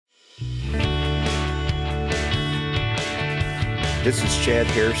This is Chad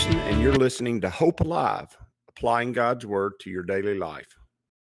Harrison, and you're listening to Hope Alive, applying God's Word to your daily life.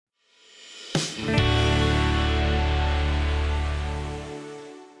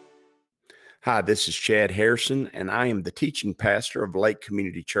 Hi, this is Chad Harrison, and I am the teaching pastor of Lake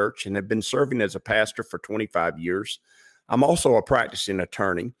Community Church and have been serving as a pastor for 25 years. I'm also a practicing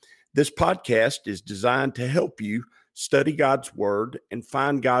attorney. This podcast is designed to help you study God's Word and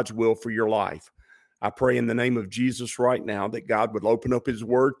find God's will for your life. I pray in the name of Jesus right now that God would open up His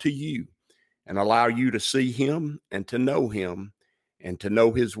Word to you and allow you to see Him and to know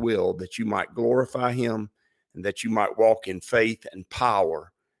His will, that you might glorify Him and that you might walk in faith and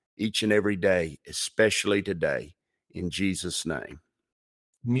power each and every day, especially today, in Jesus' name.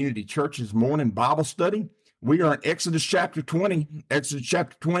 Community Church's morning Bible study. We are in Exodus chapter 20,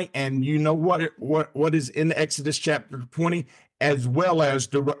 and you know what is in Exodus chapter 20, as well as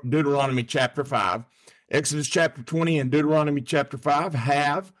Deuteronomy chapter 5. Exodus chapter 20 and Deuteronomy chapter 5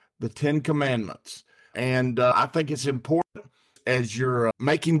 have the 10 Commandments. And I think it's important as you're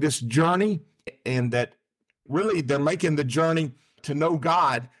making this journey, and that really they're making the journey to know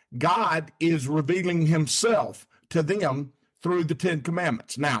God. God is revealing Himself to them through the 10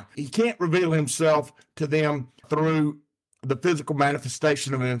 Commandments. Now, He can't reveal Himself to them through the physical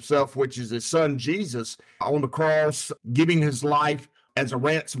manifestation of Himself, which is His Son Jesus on the cross, giving His life as a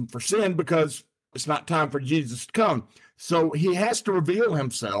ransom for sin, because it's not time for Jesus to come. So He has to reveal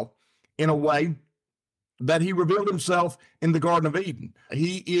Himself in a way that He revealed Himself in the Garden of Eden.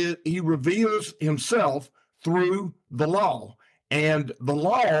 He reveals Himself through the law. And the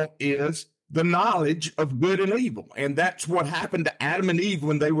law is the knowledge of good and evil. And that's what happened to Adam and Eve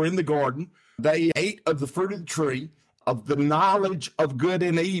when they were in the garden. They ate of the fruit of the tree of the knowledge of good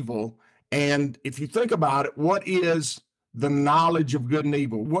and evil. And if you think about it, what is the knowledge of good and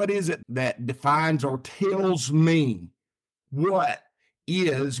evil? What is it that defines or tells me what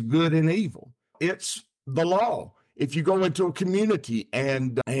is good and evil? It's the law. If you go into a community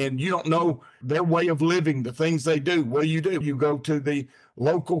and you don't know their way of living, the things they do, what do? You go to the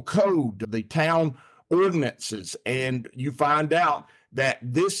local code, the town ordinances, and you find out that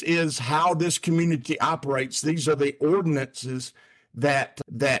this is how this community operates. These are the ordinances that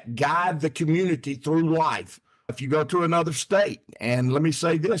guide the community through life. If you go to another state, and let me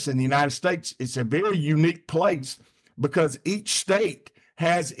say this, in the United States, it's a very unique place because each state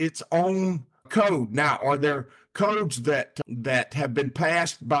has its own code. Now, are there codes that have been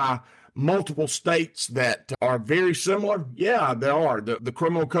passed by multiple states that are very similar? Yeah, there are. The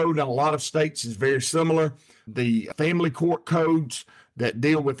criminal code in a lot of states is very similar. The family court codes that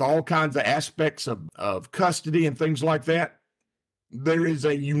deal with all kinds of aspects of custody and things like that. There is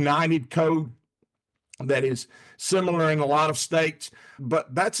a united code that is similar in a lot of states,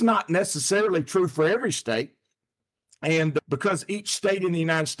 but that's not necessarily true for every state. And because each state in the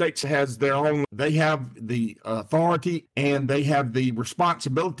United States has their own, they have the authority and they have the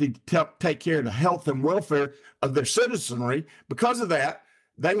responsibility to take care of the health and welfare of their citizenry. Because of that,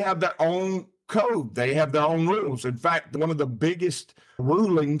 they have their own code. They have their own rules. In fact, one of the biggest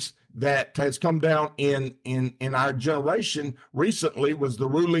rulings that has come down in our generation recently was the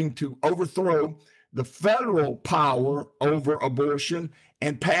ruling to overthrow the federal power over abortion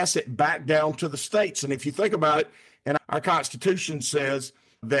and pass it back down to the states. And if you think about it, and our Constitution says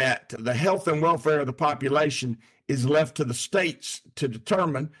that the health and welfare of the population is left to the states to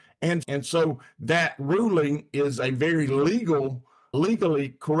determine. And so that ruling is a very legally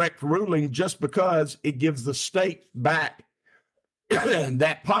correct ruling, just because it gives the state back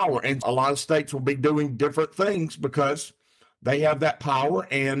that power. And a lot of states will be doing different things because they have that power,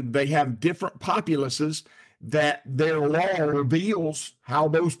 and they have different populaces that their law reveals how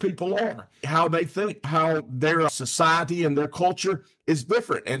those people are, how they think, how their society and their culture is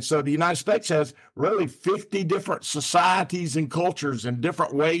different. And so the United States has really 50 different societies and cultures and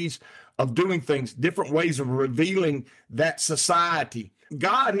different ways of doing things, different ways of revealing that society.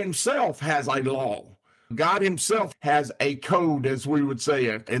 God Himself has a law. God Himself has a code, as we would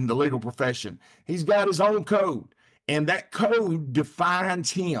say in the legal profession. He's got His own code, and that code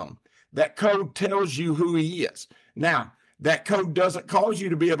defines Him. That code tells you who He is. Now, that code doesn't cause you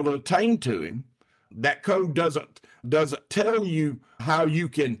to be able to attain to Him. That code doesn't tell you how you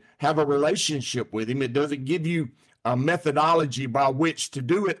can have a relationship with Him. It doesn't give you a methodology by which to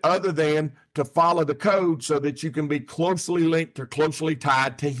do it, other than to follow the code so that you can be closely linked or closely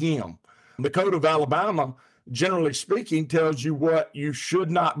tied to Him. The Code of Alabama, generally speaking, tells you what you should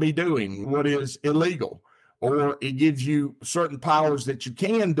not be doing, what is illegal, or it gives you certain powers that you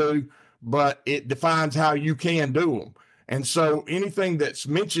can do, but it defines how you can do them. And so anything that's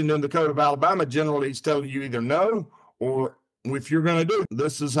mentioned in the Code of Alabama generally is telling you either no or if you're going to do it,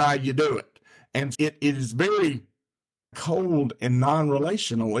 this is how you do it. And it is very cold and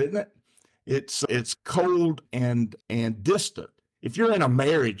non-relational, isn't it? It's cold and distant. If you're in a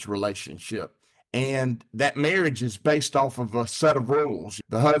marriage relationship and that marriage is based off of a set of rules,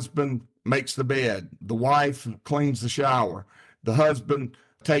 the husband makes the bed, the wife cleans the shower, the husband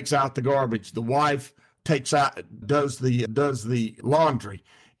takes out the garbage, the wife does the laundry,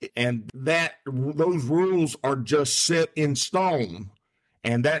 and those rules are just set in stone.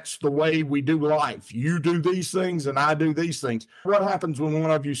 And that's the way we do life. You do these things and I do these things. What happens when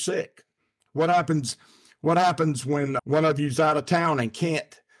one of you's sick? What happens when one of you's out of town and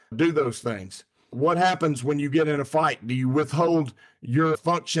can't do those things? What happens when you get in a fight? Do you withhold your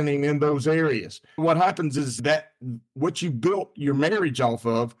functioning in those areas? What happens is that what you built your marriage off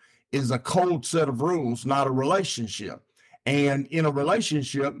of is a cold set of rules, not a relationship. And in a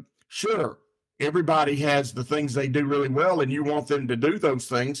relationship, sure, everybody has the things they do really well, and you want them to do those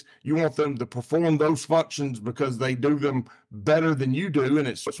things. You want them to perform those functions because they do them better than you do, and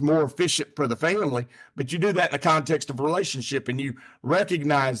it's more efficient for the family. But you do that in the context of a relationship, and you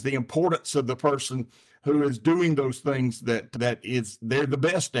recognize the importance of the person who is doing those things that they're the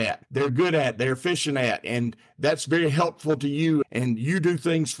best at, they're good at, they're efficient at, and that's very helpful to you. And you do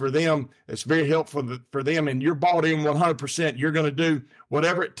things for them that's very helpful for them, and you're bought in 100%. You're going to do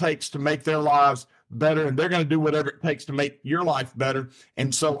whatever it takes to make their lives better, and they're going to do whatever it takes to make your life better.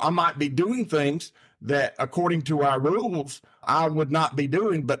 And so I might be doing things that, according to our rules, I would not be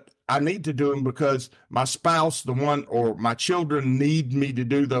doing, but I need to do them because my spouse, or my children need me to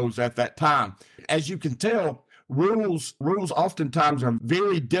do those at that time. As you can tell, rules oftentimes are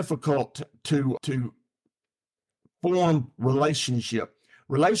very difficult to form relationship.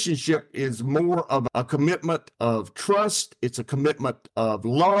 Relationship is more of a commitment of trust. It's a commitment of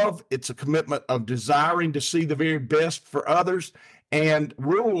love. It's a commitment of desiring to see the very best for others. And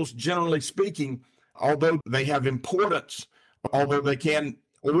rules, generally speaking, although they have importance, although they can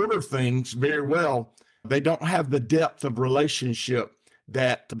order things very well, they don't have the depth of relationship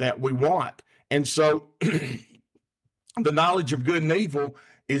that we want. And so the knowledge of good and evil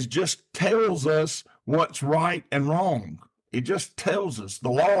just tells us what's right and wrong. It just tells us.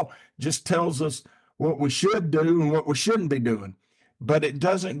 The law just tells us what we should do and what we shouldn't be doing. But it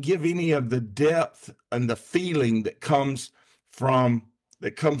doesn't give any of the depth and the feeling that comes from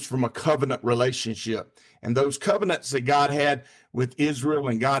a covenant relationship. And those covenants that God had with Israel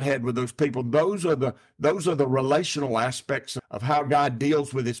and God had with those people, those are the relational aspects of how God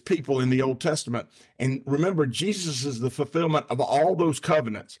deals with his people in the Old Testament. And remember, Jesus is the fulfillment of all those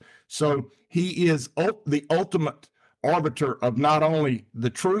covenants. So he is the ultimate arbiter of not only the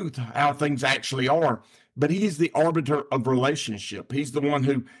truth, how things actually are, but he's the arbiter of relationship. He's the one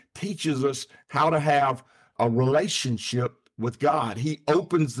who teaches us how to have a relationship with God. He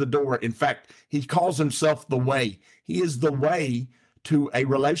opens the door. In fact, he calls himself the way. He is the way to a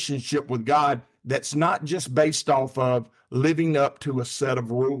relationship with God that's not just based off of living up to a set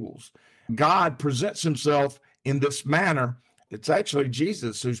of rules. God presents himself in this manner. It's actually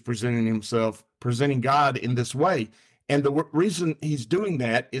Jesus who's presenting God in this way. And the reason he's doing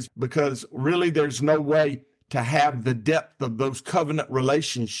that is because really there's no way to have the depth of those covenant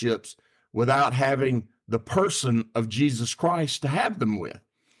relationships without having the person of Jesus Christ to have them with.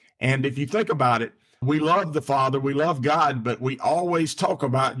 And if you think about it, we love the Father, we love God, but we always talk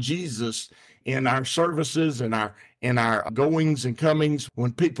about Jesus in our services and in our goings and comings.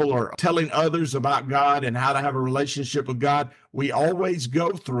 When people are telling others about God and how to have a relationship with God, we always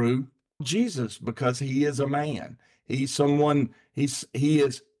go through Jesus because he is a man. He's someone, he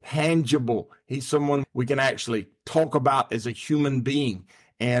is tangible. He's someone we can actually talk about as a human being.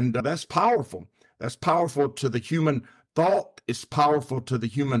 And that's powerful. That's powerful to the human thought. It's powerful to the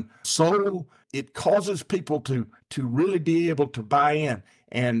human soul. It causes people to really be able to buy in.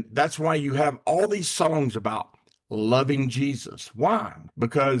 And that's why you have all these songs about loving Jesus. Why?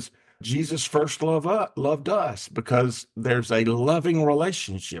 Because Jesus first loved us, because there's a loving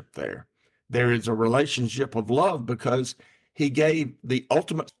relationship there. There is a relationship of love because he gave the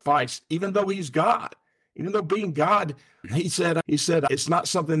ultimate sacrifice, even though he's God. Even though being God, he said, it's not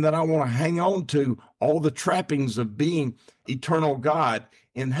something that I want to hang on to, all the trappings of being eternal God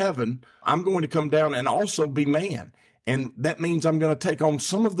in heaven. I'm going to come down and also be man. And that means I'm going to take on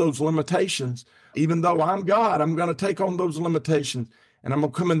some of those limitations. Even though I'm God, I'm going to take on those limitations, and I'm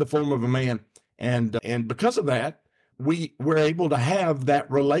going to come in the form of a man. And because of that, we're able to have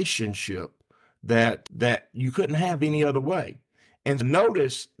that relationship that you couldn't have any other way. And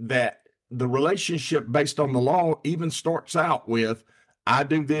notice that the relationship based on the law even starts out with, I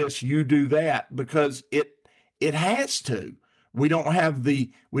do this, you do that, because it has to. We don't have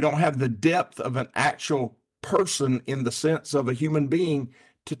the depth of an actual person in the sense of a human being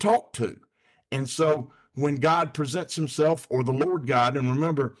to talk to. And so when God presents himself, or the Lord God, and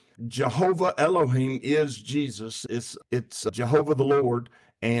remember, Jehovah Elohim is Jesus. It's Jehovah the Lord,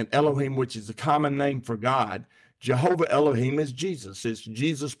 and Elohim, which is a common name for God. Jehovah Elohim is Jesus. It's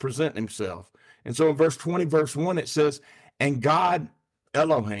Jesus presenting himself. And so in verse 20, verse 1, it says, and God,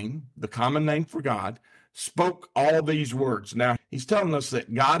 Elohim, the common name for God, spoke all these words. Now, he's telling us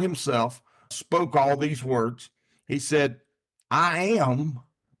that God himself spoke all these words. He said, I am.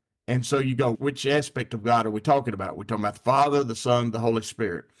 And so you go, which aspect of God are we talking about? We're talking about the Father, the Son, the Holy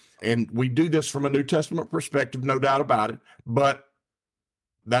Spirit. And we do this from a New Testament perspective, no doubt about it. But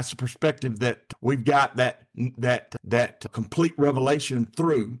that's the perspective that we've got that complete revelation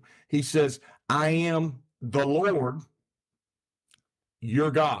through. He says, I am the Lord,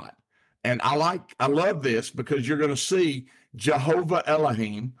 your God. And I love this because you're going to see Jehovah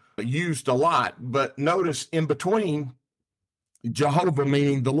Elohim used a lot, but notice in between Jehovah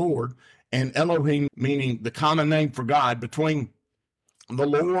meaning the Lord and Elohim meaning the common name for God, between the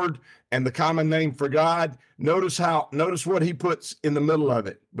Lord and the common name for God, notice what he puts in the middle of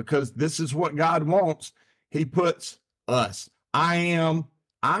it, because this is what God wants. He puts us. I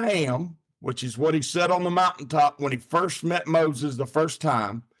am, which is what he said on the mountaintop when he first met Moses the first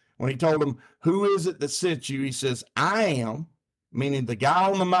time. When he told him, who is it that sent you? He says, I am, meaning the guy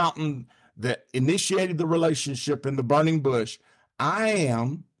on the mountain that initiated the relationship in the burning bush. I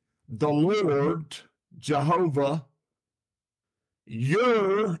am the Lord, Jehovah,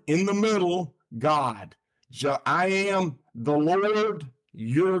 your, in the middle, God. I am the Lord,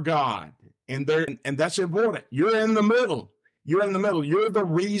 your God. And that's important. You're in the middle. You're in the middle. You're the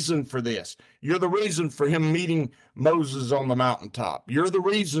reason for this. You're the reason for him meeting Moses on the mountaintop. You're the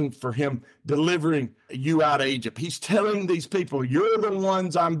reason for him delivering you out of Egypt. He's telling these people, you're the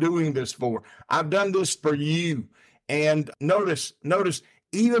ones I'm doing this for. I've done this for you. And notice,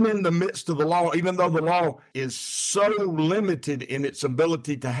 even in the midst of the law, even though the law is so limited in its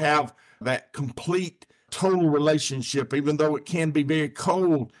ability to have that complete, total relationship, even though it can be very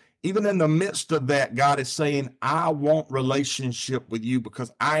cold, even in the midst of that, God is saying, I want relationship with you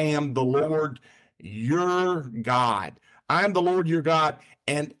because I am the Lord, your God. I am the Lord, your God,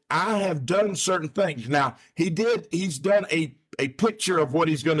 and I have done certain things. Now, he's done a picture of what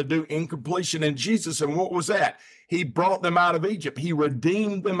he's going to do in completion in Jesus. And what was that? He brought them out of Egypt. He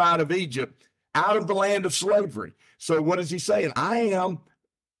redeemed them out of Egypt, out of the land of slavery. So what is he saying? I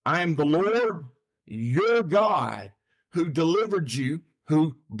am the Lord, your God, who delivered you,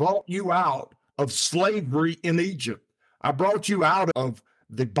 who brought you out of slavery in Egypt. I brought you out of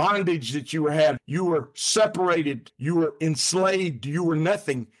the bondage that you had. You were separated. You were enslaved. You were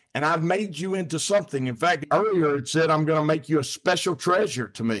nothing. And I've made you into something. In fact, earlier it said, I'm going to make you a special treasure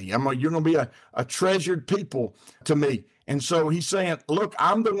to me. You're going to be a treasured people to me. And so he's saying, look,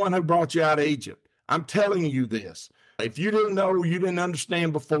 I'm the one who brought you out of Egypt. I'm telling you this. If you didn't know, you didn't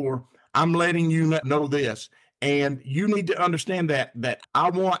understand before, I'm letting you know this. And you need to understand that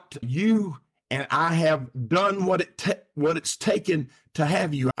I want you, and I have done what it's taken to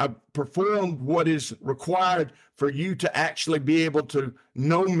have you. I've performed what is required for you to actually be able to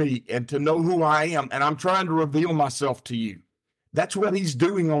know me and to know who I am. And I'm trying to reveal myself to you. That's what he's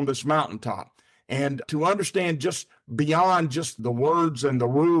doing on this mountaintop. And to understand just beyond just the words and the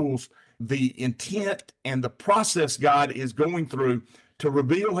rules, the intent and the process God is going through to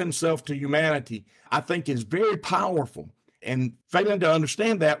reveal himself to humanity, I think is very powerful. And failing to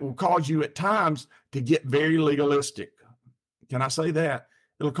understand that will cause you at times to get very legalistic. Can I say that?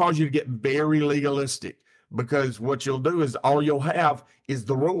 It'll cause you to get very legalistic, because what you'll do is all you'll have is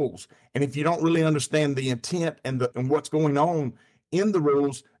the rules. And if you don't really understand the intent and what's going on in the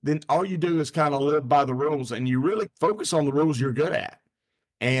rules, then all you do is kind of live by the rules, and you really focus on the rules you're good at.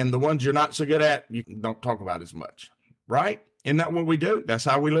 And the ones you're not so good at, you don't talk about as much, right? Isn't that what we do? That's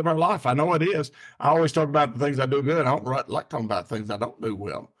how we live our life. I know it is. I always talk about the things I do good. I don't like talking about things I don't do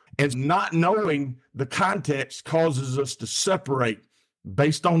well. And not knowing the context causes us to separate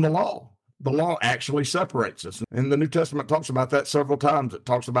based on the law. The law actually separates us. And the New Testament talks about that several times. It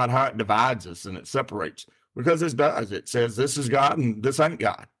talks about how it divides us and it separates, because it does. It says this is God and this ain't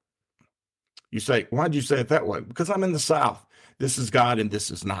God. You say, why'd you say it that way? Because I'm in the South. This is God and this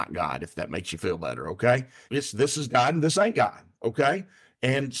is not God, if that makes you feel better, okay? This is God and this ain't God, okay?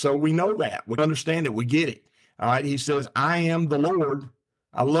 And so we know that. We understand it. We get it. All right? He says, I am the Lord.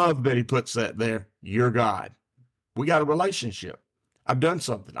 I love that he puts that there. You're God. We got a relationship. I've done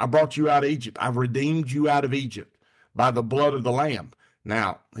something. I brought you out of Egypt. I've redeemed you out of Egypt by the blood of the Lamb.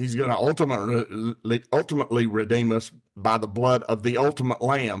 Now, he's going to ultimately redeem us by the blood of the ultimate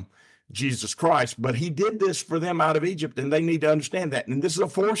Lamb, Jesus Christ. But he did this for them out of Egypt, and they need to understand that. And this is a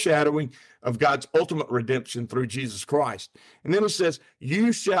foreshadowing of God's ultimate redemption through Jesus Christ. And then it says,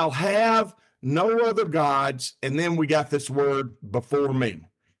 you shall have no other gods. And then we got this word, before me.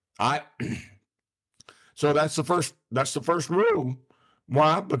 All right. So that's the first rule.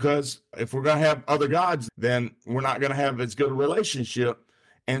 Why? Because if we're going to have other gods, then we're not going to have as good a relationship.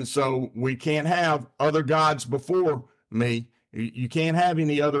 And so we can't have other gods before me. You can't have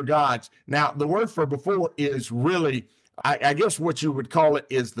any other gods. Now, the word for before is really, I guess what you would call it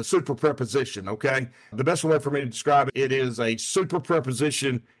is the super preposition, okay? The best way for me to describe it, it is a super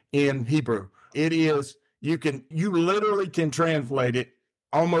preposition in Hebrew. It is, you literally can translate it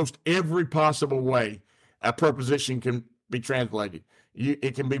almost every possible way a preposition can be translated.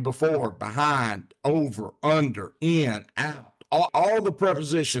 It can be before, behind, over, under, in, out. All the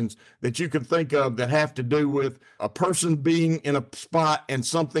prepositions that you can think of that have to do with a person being in a spot and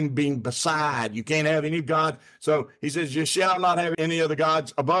something being beside. You can't have any God. So he says, you shall not have any other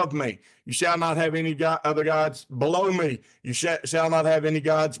gods above me. You shall not have any other gods below me. You shall not have any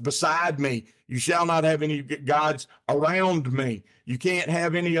gods beside me. You shall not have any gods around me. You can't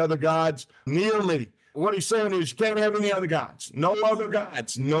have any other gods near me. What he's saying is you can't have any other gods. No other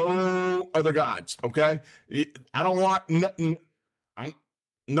gods. No other gods. Okay? I don't want no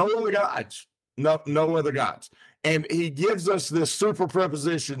other gods. No other gods. And he gives us this super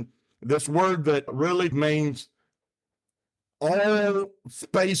preposition, this word that really means all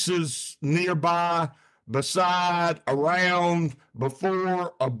spaces nearby, beside, around,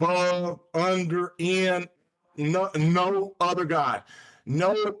 before, above, under, in, no other God.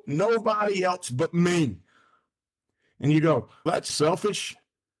 Nobody else but me. And you go, that's selfish.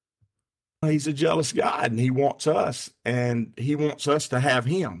 He's a jealous God, and he wants us, and he wants us to have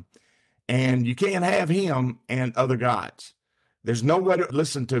him. And you can't have him and other gods. There's no way to,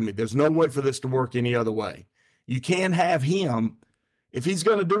 listen to me, there's no way for this to work any other way. You can't have him if he's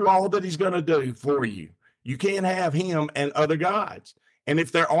going to do all that he's going to do for you. You can't have him and other gods. And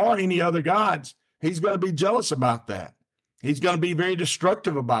if there are any other gods, he's going to be jealous about that. He's going to be very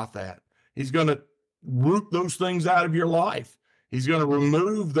destructive about that. He's going to root those things out of your life. He's going to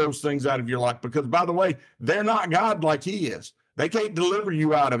remove those things out of your life because, by the way, they're not God like he is. They can't deliver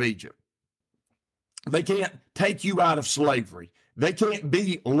you out of Egypt. They can't take you out of slavery. They can't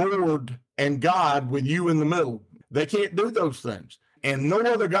be Lord and God with you in the middle. They can't do those things. And no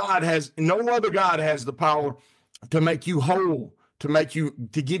other God has the power to make you whole,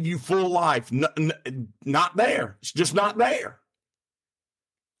 to give you full life. Not there. It's just not there.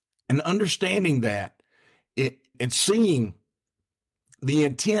 And understanding that, and seeing the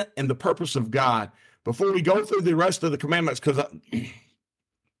intent and the purpose of God before we go through the rest of the commandments, because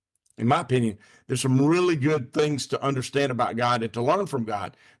in my opinion, there's some really good things to understand about God and to learn from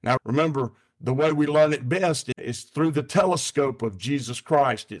God. Now, remember, the way we learn it best is through the telescope of Jesus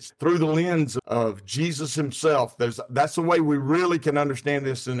Christ. It's through the lens of Jesus himself. That's the way we really can understand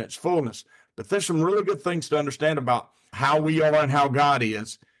this in its fullness. But there's some really good things to understand about how we are and how God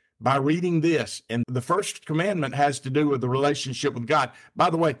is by reading this. And the first commandment has to do with the relationship with God.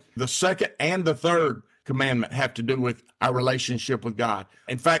 By the way, the second and the third commandment have to do with our relationship with God.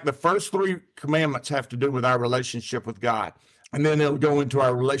 In fact, the first three commandments have to do with our relationship with God. And then it'll go into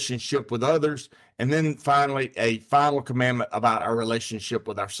our relationship with others. And then finally, a final commandment about our relationship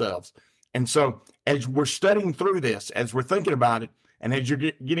with ourselves. And so as we're studying through this, as we're thinking about it, and as you're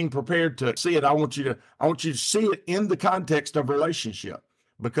getting prepared to see it, I want you to see it in the context of relationship.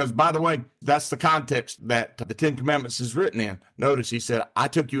 Because, by the way, that's the context that the Ten Commandments is written in. Notice he said, I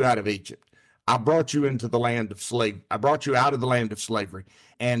took you out of Egypt. I brought you into the land of slavery. I brought you out of the land of slavery.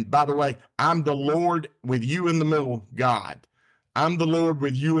 And by the way, I'm the Lord with you in the middle, God. I'm the Lord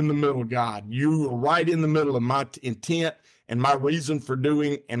with you in the middle, God. You are right in the middle of my intent and my reason for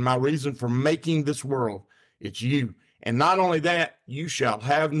doing and my reason for making this world. It's you. And not only that, you shall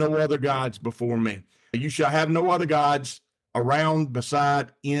have no other gods before me. You shall have no other gods around,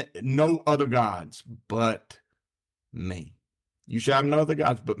 beside, no other gods but me. You shall have no other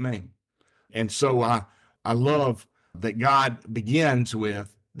gods but me. And so I love that God begins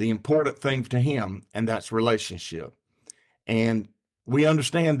with the important thing to him, and that's relationship. And we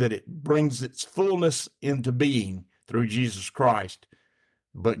understand that it brings its fullness into being through Jesus Christ.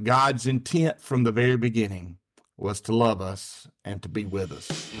 But God's intent from the very beginning was to love us and to be with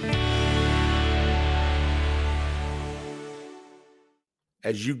us.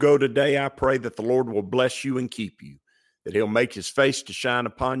 As you go today, I pray that the Lord will bless you and keep you, that he'll make his face to shine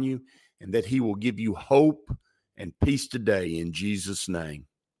upon you, and that he will give you hope and peace today in Jesus' name.